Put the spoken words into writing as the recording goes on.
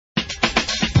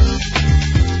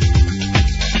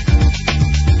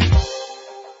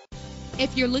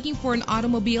If you're looking for an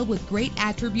automobile with great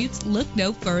attributes, look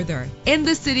no further. In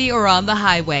the city or on the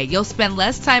highway, you'll spend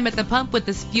less time at the pump with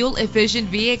this fuel-efficient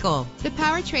vehicle. The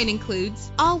powertrain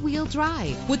includes all-wheel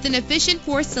drive with an efficient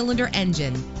 4-cylinder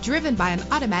engine driven by an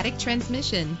automatic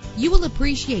transmission. You will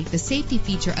appreciate the safety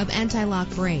feature of anti-lock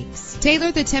brakes.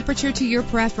 Tailor the temperature to your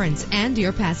preference and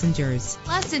your passengers.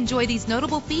 Plus, enjoy these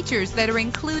notable features that are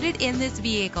included in this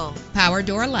vehicle: Power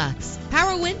door locks,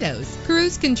 power windows,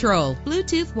 cruise control,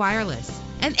 Bluetooth wireless,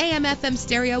 an AM/FM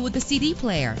stereo with a CD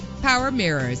player, power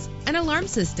mirrors, an alarm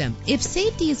system. If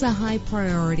safety is a high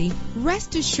priority,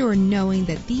 rest assured knowing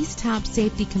that these top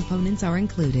safety components are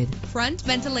included: front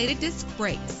ventilated disc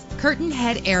brakes, curtain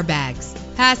head airbags,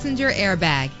 passenger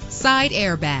airbag, side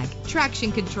airbag,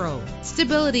 traction control,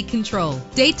 stability control,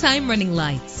 daytime running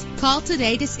lights. Call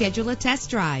today to schedule a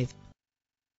test drive.